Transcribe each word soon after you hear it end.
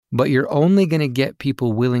but you're only going to get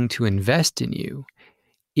people willing to invest in you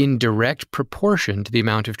in direct proportion to the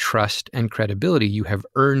amount of trust and credibility you have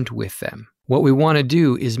earned with them. What we want to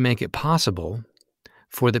do is make it possible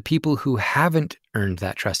for the people who haven't earned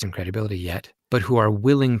that trust and credibility yet, but who are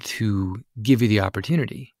willing to give you the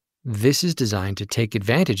opportunity. This is designed to take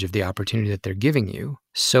advantage of the opportunity that they're giving you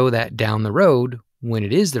so that down the road, when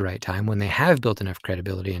it is the right time, when they have built enough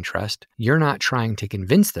credibility and trust, you're not trying to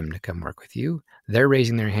convince them to come work with you. They're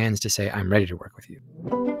raising their hands to say, I'm ready to work with you.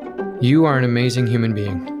 You are an amazing human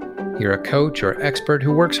being. You're a coach or expert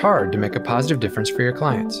who works hard to make a positive difference for your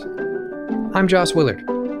clients. I'm Joss Willard,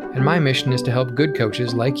 and my mission is to help good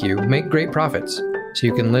coaches like you make great profits so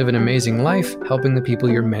you can live an amazing life helping the people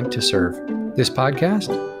you're meant to serve. This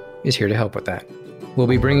podcast is here to help with that. We'll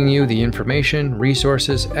be bringing you the information,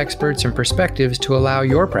 resources, experts, and perspectives to allow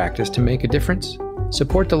your practice to make a difference,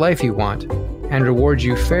 support the life you want, and reward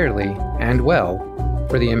you fairly and well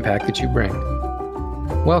for the impact that you bring.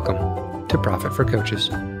 Welcome to Profit for Coaches.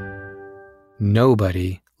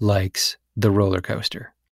 Nobody likes the roller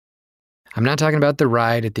coaster. I'm not talking about the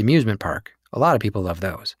ride at the amusement park. A lot of people love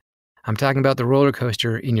those. I'm talking about the roller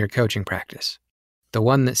coaster in your coaching practice. The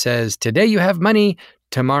one that says, today you have money,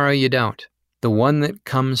 tomorrow you don't. The one that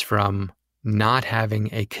comes from not having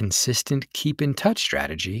a consistent keep in touch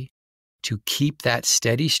strategy to keep that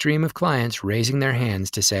steady stream of clients raising their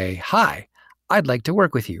hands to say, hi, I'd like to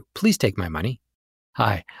work with you. Please take my money.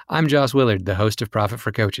 Hi, I'm Joss Willard, the host of Profit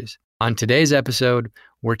for Coaches. On today's episode,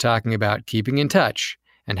 we're talking about keeping in touch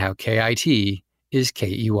and how KIT is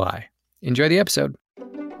KEY. Enjoy the episode.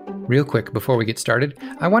 Real quick, before we get started,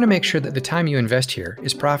 I want to make sure that the time you invest here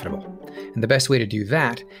is profitable. And the best way to do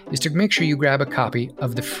that is to make sure you grab a copy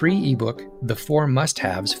of the free ebook, The 4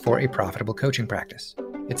 Must-Haves for a Profitable Coaching Practice.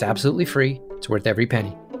 It's absolutely free. It's worth every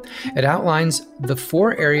penny. It outlines the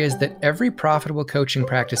 4 areas that every profitable coaching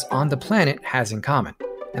practice on the planet has in common.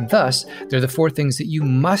 And thus, they're the 4 things that you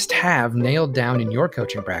must have nailed down in your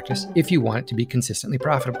coaching practice if you want it to be consistently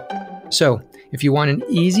profitable. So, if you want an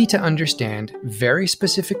easy to understand, very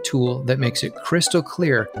specific tool that makes it crystal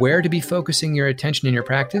clear where to be focusing your attention in your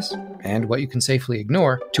practice and what you can safely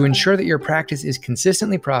ignore to ensure that your practice is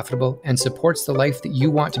consistently profitable and supports the life that you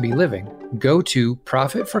want to be living, go to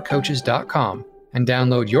profitforcoaches.com and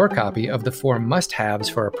download your copy of the 4 must-haves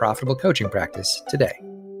for a profitable coaching practice today.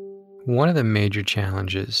 One of the major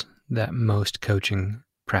challenges that most coaching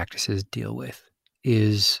practices deal with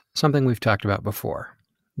is something we've talked about before,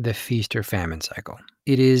 the feast or famine cycle.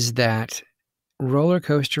 It is that roller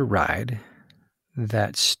coaster ride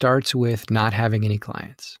that starts with not having any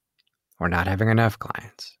clients or not having enough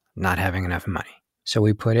clients, not having enough money. So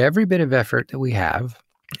we put every bit of effort that we have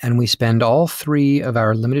and we spend all 3 of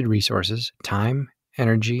our limited resources, time,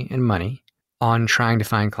 energy, and money, on trying to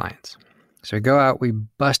find clients. So we go out, we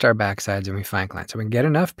bust our backsides, and we find clients. So we get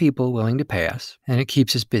enough people willing to pay us, and it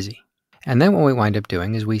keeps us busy. And then what we wind up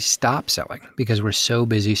doing is we stop selling because we're so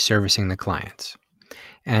busy servicing the clients.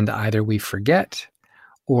 And either we forget,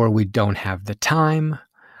 or we don't have the time,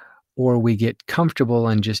 or we get comfortable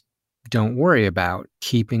and just don't worry about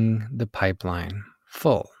keeping the pipeline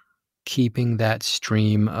full, keeping that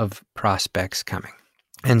stream of prospects coming.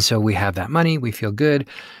 And so we have that money, we feel good,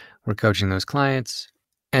 we're coaching those clients.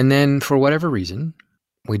 And then for whatever reason,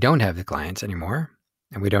 we don't have the clients anymore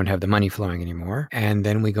and we don't have the money flowing anymore. And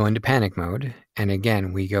then we go into panic mode. And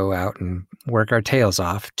again, we go out and work our tails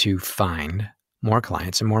off to find more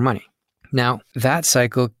clients and more money. Now, that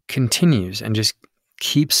cycle continues and just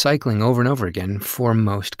keeps cycling over and over again for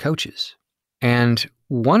most coaches. And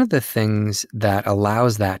one of the things that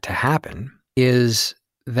allows that to happen is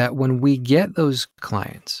that when we get those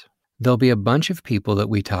clients, there'll be a bunch of people that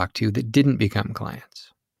we talk to that didn't become clients.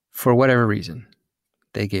 For whatever reason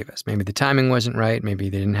they gave us. Maybe the timing wasn't right. Maybe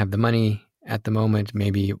they didn't have the money at the moment.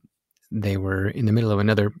 Maybe they were in the middle of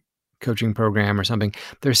another coaching program or something.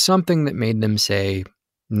 There's something that made them say,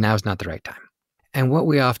 now's not the right time. And what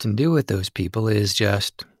we often do with those people is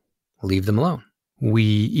just leave them alone. We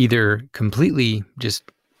either completely just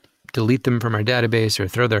delete them from our database or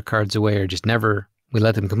throw their cards away or just never, we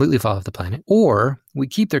let them completely fall off the planet. Or we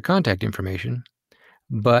keep their contact information,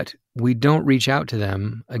 but we don't reach out to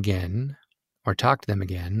them again or talk to them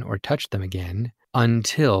again or touch them again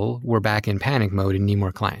until we're back in panic mode and need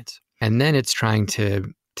more clients. And then it's trying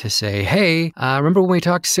to say, hey, remember when we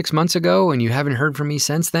talked 6 months ago and you haven't heard from me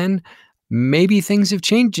since then? Maybe things have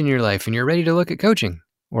changed in your life and you're ready to look at coaching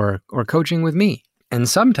or coaching with me. And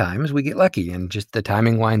sometimes we get lucky and just the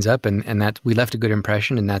timing winds up and that we left a good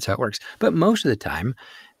impression and that's how it works. But most of the time,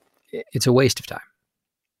 it's a waste of time.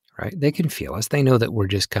 Right? They can feel us. They know that we're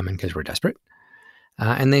just coming because we're desperate.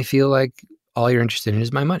 And they feel like all you're interested in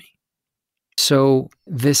is my money. So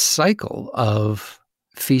this cycle of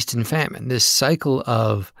feast and famine, this cycle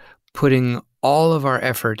of putting all of our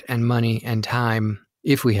effort and money and time,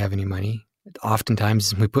 if we have any money,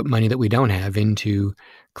 oftentimes we put money that we don't have into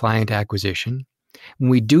client acquisition. When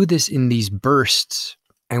we do this in these bursts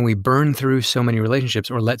and we burn through so many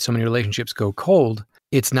relationships or let so many relationships go cold,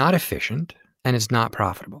 it's not efficient and it's not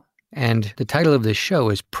profitable. And the title of this show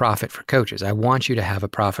is Profit for Coaches. I want you to have a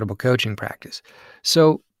profitable coaching practice.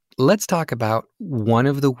 So let's talk about one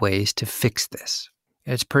of the ways to fix this.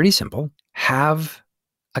 It's pretty simple. Have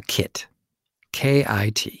a KIT,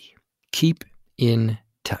 K-I-T, keep in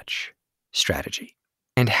touch strategy,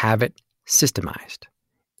 and have it systemized.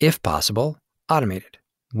 If possible, automated.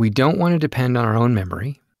 We don't want to depend on our own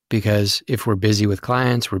memory because if we're busy with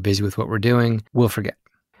clients, we're busy with what we're doing, we'll forget.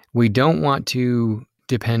 We don't want to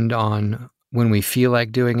depend on when we feel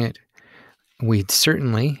like doing it. We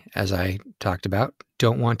certainly, as I talked about,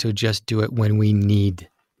 don't want to just do it when we need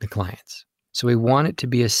the clients. So we want it to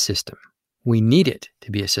be a system. We need it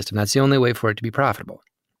to be a system. That's the only way for it to be profitable.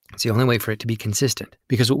 It's the only way for it to be consistent.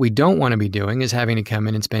 Because what we don't want to be doing is having to come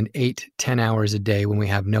in and spend 8-10 hours a day when we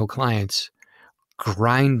have no clients,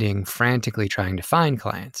 grinding, frantically trying to find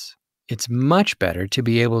clients. It's much better to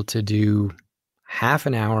be able to do half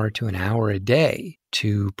an hour to an hour a day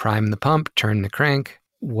to prime the pump, turn the crank,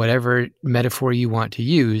 whatever metaphor you want to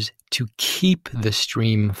use to keep the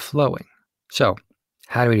stream flowing. So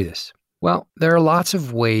how do we do this? Well, there are lots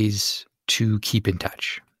of ways to keep in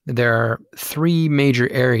touch. There are 3 major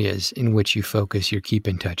areas in which you focus your keep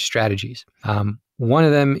in touch strategies. One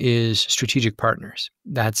of them is strategic partners.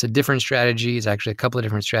 That's a different strategy. It's actually a couple of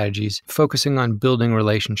different strategies focusing on building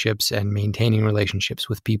relationships and maintaining relationships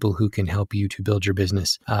with people who can help you to build your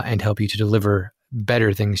business and help you to deliver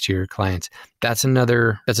better things to your clients. That's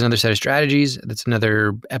another set of strategies. That's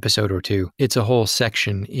another episode or 2. It's a whole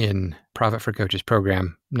section in Profit for Coaches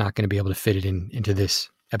program. I'm not going to be able to fit it into this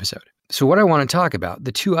episode. So what I want to talk about,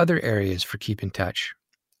 the 2 other areas for keep in touch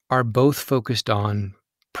are both focused on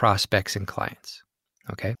prospects and clients.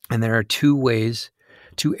 Okay. And there are 2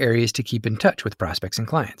 areas to keep in touch with prospects and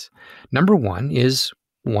clients. Number 1 is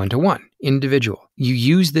one-to-one, individual. You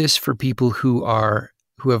use this for people who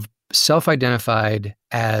have self-identified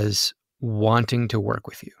as wanting to work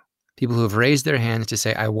with you. People who have raised their hands to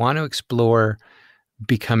say, I want to explore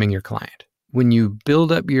becoming your client. When you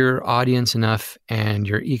build up your audience enough and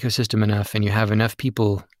your ecosystem enough, and you have enough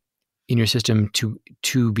people in your system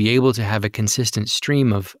to be able to have a consistent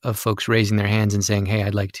stream of folks raising their hands and saying, hey,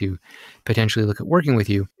 I'd like to potentially look at working with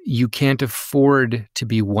you, you can't afford to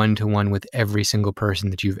be one-to-one with every single person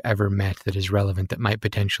that you've ever met that is relevant that might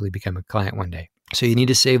potentially become a client one day. So you need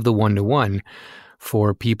to save the one-to-one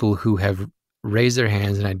for people who have raised their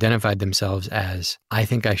hands and identified themselves as, I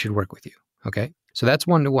think I should work with you. Okay? So that's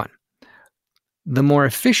one-to-one. The more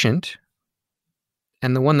efficient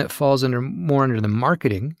and the one that falls more under the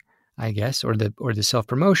marketing, I guess, or the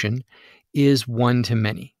self-promotion is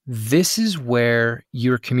one-to-many. This is where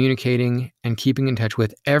you're communicating and keeping in touch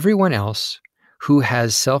with everyone else who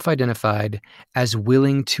has self-identified as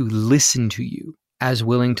willing to listen to you, as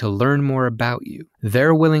willing to learn more about you.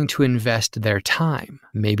 They're willing to invest their time,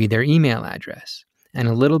 maybe their email address, and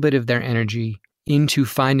a little bit of their energy into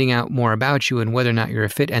finding out more about you and whether or not you're a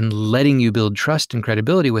fit and letting you build trust and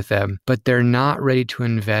credibility with them, but they're not ready to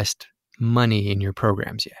invest money in your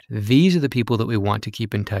programs yet. These are the people that we want to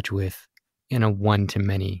keep in touch with in a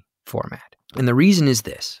one-to-many format. And the reason is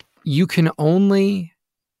this. You can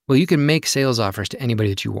make sales offers to anybody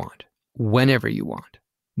that you want, whenever you want,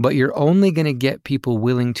 but you're only going to get people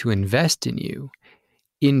willing to invest in you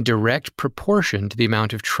in direct proportion to the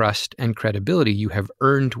amount of trust and credibility you have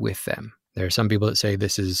earned with them. There are some people that say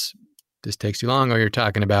this takes too long, or you're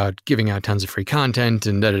talking about giving out tons of free content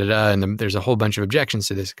and and there's a whole bunch of objections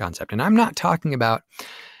to this concept. And I'm not talking about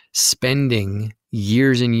spending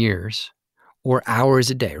years and years or hours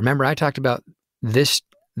a day. Remember, I talked about this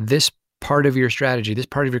part of your strategy, this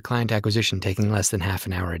part of your client acquisition taking less than half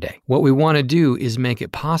an hour a day. What we want to do is make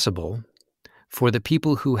it possible for the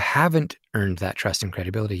people who haven't earned that trust and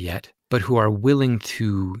credibility yet, but who are willing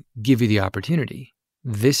to give you the opportunity.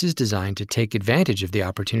 This is designed to take advantage of the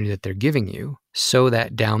opportunity that they're giving you so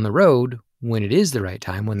that down the road, when it is the right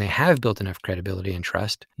time, when they have built enough credibility and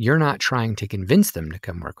trust, you're not trying to convince them to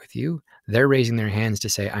come work with you. They're raising their hands to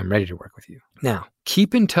say, I'm ready to work with you. Now,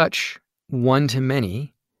 keep in touch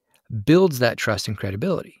one-to-many builds that trust and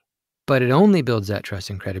credibility, but it only builds that trust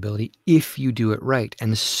and credibility if you do it right.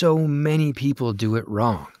 And so many people do it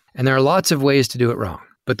wrong. And there are lots of ways to do it wrong,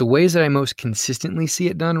 but the ways that I most consistently see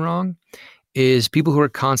it done wrong is people who are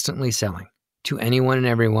constantly selling to anyone and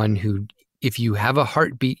everyone who if you have a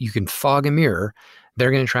heartbeat, you can fog a mirror,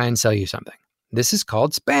 they're going to try and sell you something. This is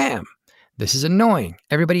called spam. This is annoying.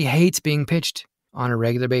 Everybody hates being pitched on a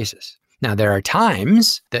regular basis. Now, there are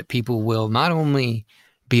times that people will not only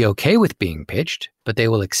be okay with being pitched, but they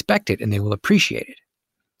will expect it and they will appreciate it.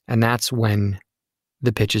 And that's when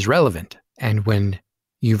the pitch is relevant and when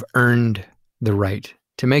you've earned the right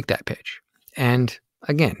to make that pitch. And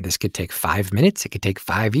again, this could take 5 minutes. It could take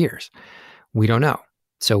 5 years. We don't know.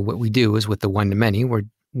 So what we do is with the one-to-many,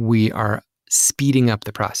 we are speeding up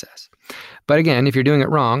the process. But again, if you're doing it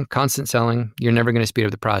wrong, constant selling, you're never going to speed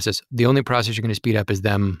up the process. The only process you're going to speed up is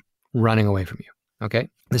them running away from you. Okay.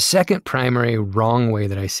 The second primary wrong way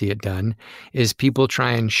that I see it done is people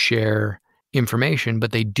try and share information,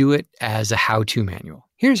 but they do it as a how-to manual.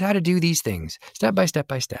 Here's how to do these things, step by step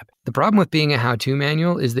by step. The problem with being a how-to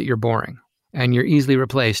manual is that you're boring and you're easily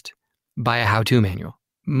replaced by a how-to manual.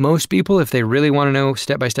 Most people, if they really want to know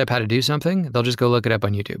step by step how to do something, they'll just go look it up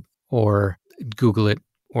on YouTube or Google it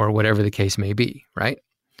or whatever the case may be, right?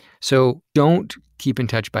 So don't keep in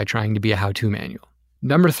touch by trying to be a how-to manual.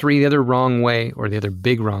 Number 3, the other wrong way, or the other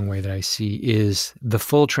big wrong way that I see is the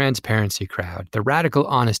full transparency crowd, the radical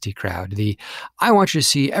honesty crowd, the I want you to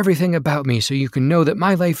see everything about me so you can know that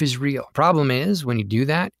my life is real. Problem is, when you do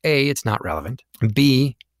that, A, it's not relevant.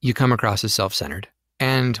 B, you come across as self-centered.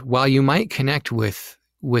 And while you might connect with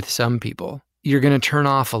some people, you're going to turn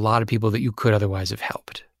off a lot of people that you could otherwise have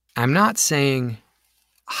helped. I'm not saying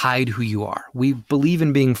hide who you are. We believe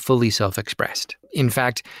in being fully self-expressed. In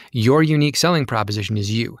fact, your unique selling proposition is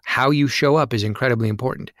you. How you show up is incredibly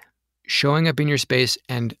important. Showing up in your space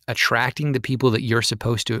and attracting the people that you're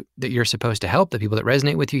supposed to help, the people that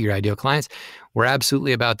resonate with you, your ideal clients, we're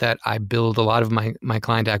absolutely about that. I build a lot of my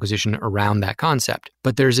client acquisition around that concept.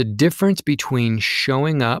 But there's a difference between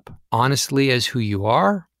showing up honestly as who you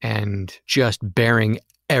are and just bearing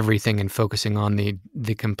everything and focusing on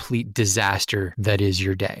the complete disaster that is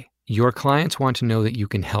your day. Your clients want to know that you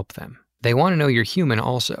can help them. They want to know you're human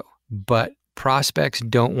also, but prospects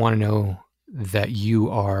don't want to know that you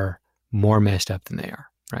are more messed up than they are,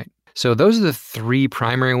 right? So those are the 3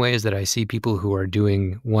 primary ways that I see people who are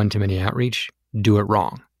doing one-to-many outreach do it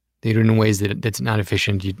wrong. They do it in ways that's not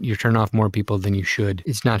efficient. You turn off more people than you should.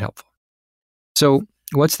 It's not helpful. So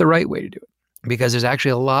what's the right way to do it? Because there's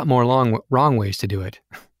actually a lot more wrong ways to do it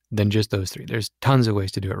than just those 3. There's tons of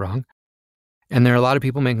ways to do it wrong. And there are a lot of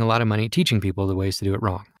people making a lot of money teaching people the ways to do it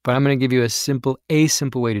wrong. But I'm going to give you a simple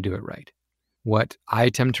way to do it right. What I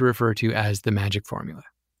tend to refer to as the magic formula.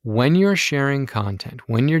 When you're sharing content,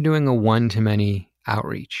 when you're doing a one-to-many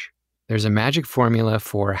outreach, there's a magic formula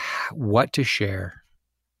for what to share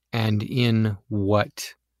and in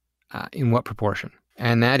what proportion.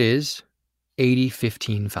 And that is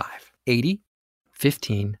 80-15-5. 80,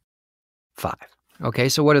 15, 5. Okay,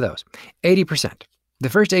 so what are those? 80%. The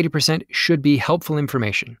first 80% should be helpful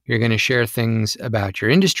information. You're going to share things about your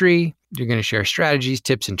industry. You're going to share strategies,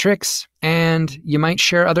 tips, and tricks. And you might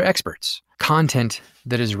share other experts. Content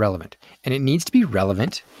that is relevant. And it needs to be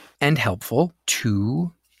relevant and helpful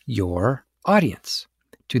to your audience,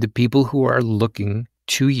 to the people who are looking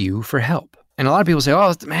to you for help. And a lot of people say,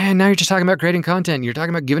 oh, man, now you're just talking about creating content. You're talking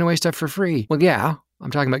about giving away stuff for free. Well, yeah, I'm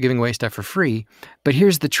talking about giving away stuff for free. But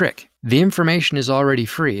here's the trick. The information is already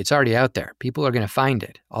free. It's already out there. People are going to find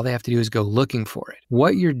it. All they have to do is go looking for it.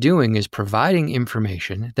 What you're doing is providing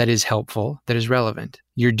information that is helpful, that is relevant.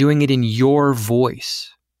 You're doing it in your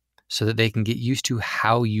voice so that they can get used to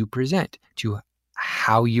how you present, to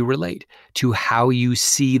how you relate, to how you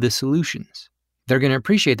see the solutions. They're going to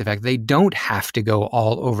appreciate the fact that they don't have to go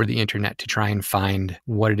all over the internet to try and find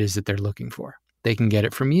what it is that they're looking for. They can get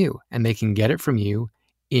it from you, and they can get it from you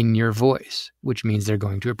in your voice, which means they're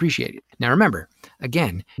going to appreciate it. Now remember,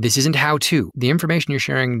 again, this isn't how to. The information you're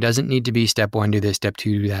sharing doesn't need to be step 1, do this, step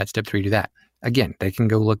 2, do that, step 3, do that. Again, they can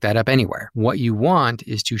go look that up anywhere. What you want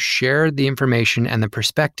is to share the information and the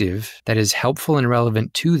perspective that is helpful and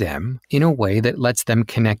relevant to them in a way that lets them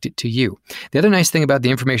connect it to you. The other nice thing about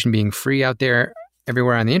the information being free out there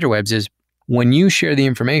everywhere on the interwebs is when you share the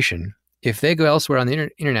information, if they go elsewhere on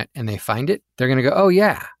the internet and they find it, they're going to go, oh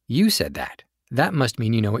yeah, you said that. That must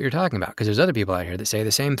mean you know what you're talking about, because there's other people out here that say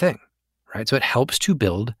the same thing, right? So it helps to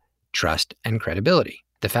build trust and credibility.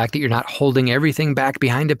 The fact that you're not holding everything back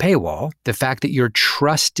behind a paywall, the fact that you're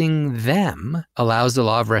trusting them allows the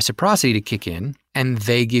law of reciprocity to kick in, and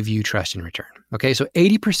they give you trust in return. Okay, so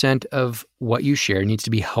 80% of what you share needs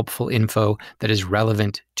to be helpful info that is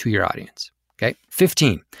relevant to your audience. Okay,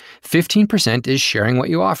 15% is sharing what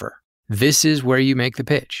you offer. This is where you make the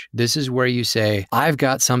pitch. This is where you say, I've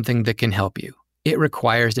got something that can help you. it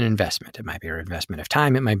requires an investment. It might be an investment of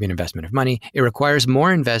time. It might be an investment of money. It requires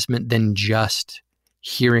more investment than just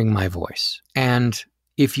hearing my voice. And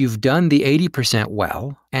if you've done the 80%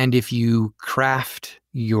 well, and if you craft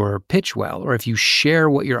your pitch well, or if you share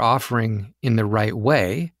what you're offering in the right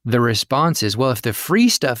way, the response is, well, if the free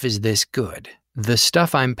stuff is this good, the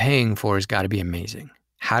stuff I'm paying for has got to be amazing.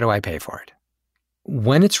 How do I pay for it?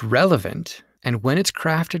 When it's relevant and when it's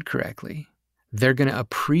crafted correctly, they're going to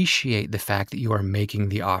appreciate the fact that you are making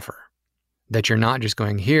the offer, that you're not just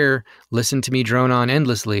going, here, listen to me drone on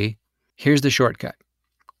endlessly. Here's the shortcut.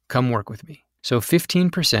 Come work with me. So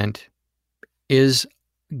 15% is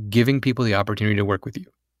giving people the opportunity to work with you,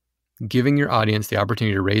 giving your audience the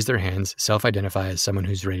opportunity to raise their hands, self-identify as someone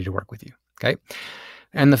who's ready to work with you. Okay.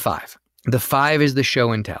 And the 5 is the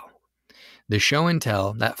show and tell. The show and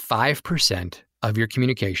tell, that 5% of your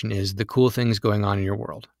communication is the cool things going on in your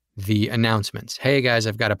world. The announcements. Hey guys,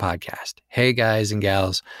 I've got a podcast. Hey guys and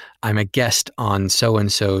gals, I'm a guest on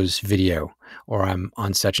so-and-so's video, or I'm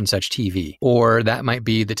on such and such TV. Or that might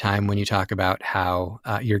be the time when you talk about how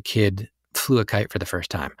your kid flew a kite for the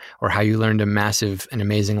first time, or how you learned a massive and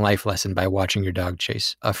amazing life lesson by watching your dog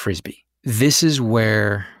chase a Frisbee. This is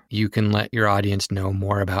where you can let your audience know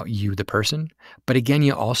more about you, the person. But again,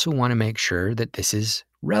 you also want to make sure that this is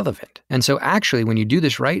relevant. And so actually, when you do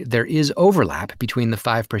this right, there is overlap between the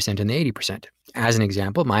 5% and the 80%. As an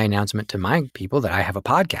example, my announcement to my people that I have a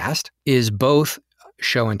podcast is both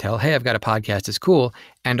show and tell, hey, I've got a podcast, it's cool,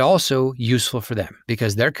 and also useful for them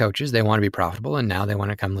because they're coaches, they want to be profitable, and now they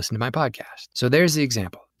want to come listen to my podcast. So there's the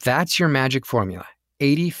example. That's your magic formula,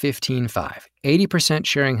 80-15-5. 80%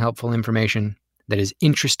 sharing helpful information that is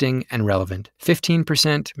interesting and relevant.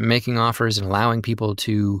 15% making offers and allowing people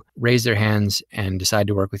to raise their hands and decide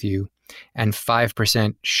to work with you. And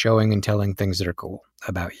 5% showing and telling things that are cool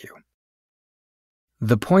about you.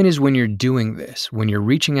 The point is, when you're doing this, when you're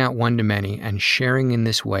reaching out one to many and sharing in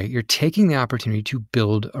this way, you're taking the opportunity to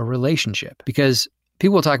build a relationship. Because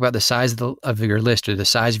people will talk about the size of your list or the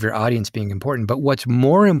size of your audience being important. But what's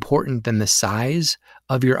more important than the size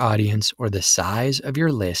of your audience or the size of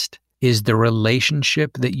your list is the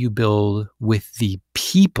relationship that you build with the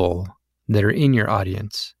people that are in your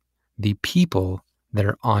audience, the people that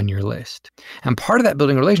are on your list. And part of that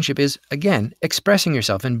building a relationship is, again, expressing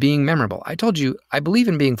yourself and being memorable. I told you, I believe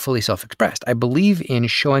in being fully self-expressed. I believe in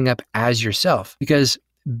showing up as yourself, because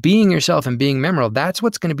being yourself and being memorable, that's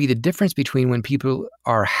what's going to be the difference between when people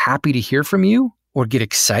are happy to hear from you or get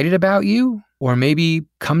excited about you, or maybe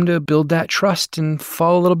come to build that trust and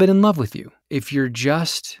fall a little bit in love with you. If you're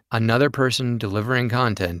just another person delivering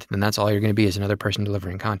content, then that's all you're going to be, is another person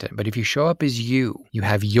delivering content. But if you show up as you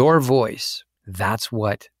have your voice, that's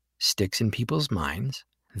what sticks in people's minds.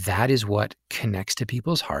 That is what connects to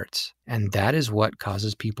people's hearts. And that is what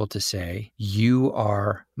causes people to say, you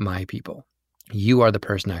are my people. You are the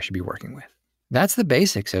person I should be working with. That's the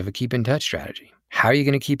basics of a keep in touch strategy. How are you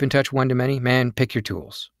going to keep in touch one to many? Man, pick your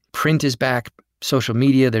tools. Print is back. Social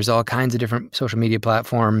media, there's all kinds of different social media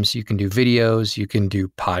platforms. You can do videos. You can do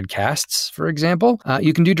podcasts, for example.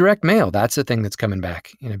 You can do direct mail. That's the thing that's coming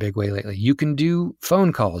back in a big way lately. You can do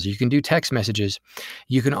phone calls. You can do text messages.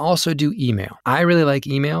 You can also do email. I really like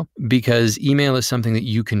email because email is something that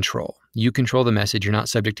you control. You control the message. You're not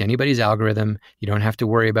subject to anybody's algorithm. You don't have to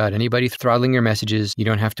worry about anybody throttling your messages. You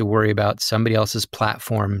don't have to worry about somebody else's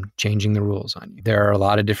platform changing the rules on you. There are a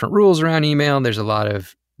lot of different rules around email. There's a lot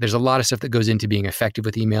of stuff that goes into being effective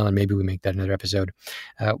with email, and maybe we make that another episode.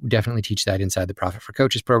 We definitely teach that inside the Profit for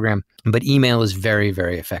Coaches program. But email is very,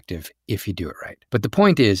 very effective if you do it right. But the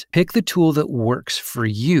point is, pick the tool that works for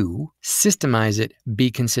you, systemize it,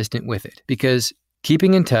 be consistent with it. Because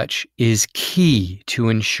keeping in touch is key to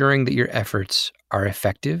ensuring that your efforts are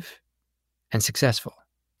effective and successful.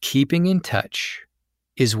 Keeping in touch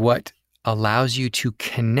is what allows you to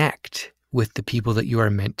connect with the people that you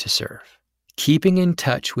are meant to serve. Keeping in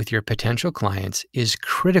touch with your potential clients is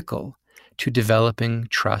critical to developing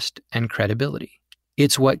trust and credibility.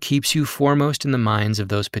 It's what keeps you foremost in the minds of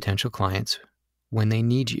those potential clients when they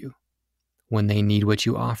need you, when they need what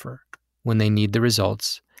you offer, when they need the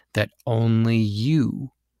results that only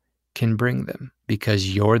you can bring them,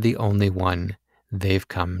 because you're the only one they've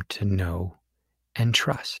come to know and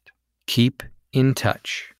trust. Keep in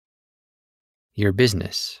touch. Your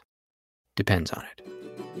business depends on it.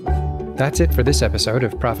 That's it for this episode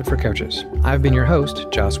of Profit for Coaches. I've been your host,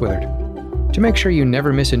 Joss Willard. To make sure you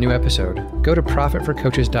never miss a new episode, go to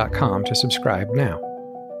profitforcoaches.com to subscribe now.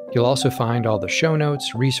 You'll also find all the show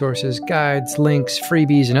notes, resources, guides, links,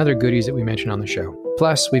 freebies, and other goodies that we mention on the show.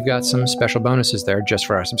 Plus, we've got some special bonuses there just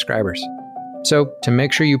for our subscribers. So, to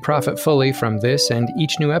make sure you profit fully from this and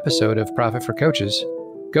each new episode of Profit for Coaches,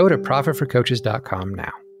 go to profitforcoaches.com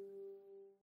now.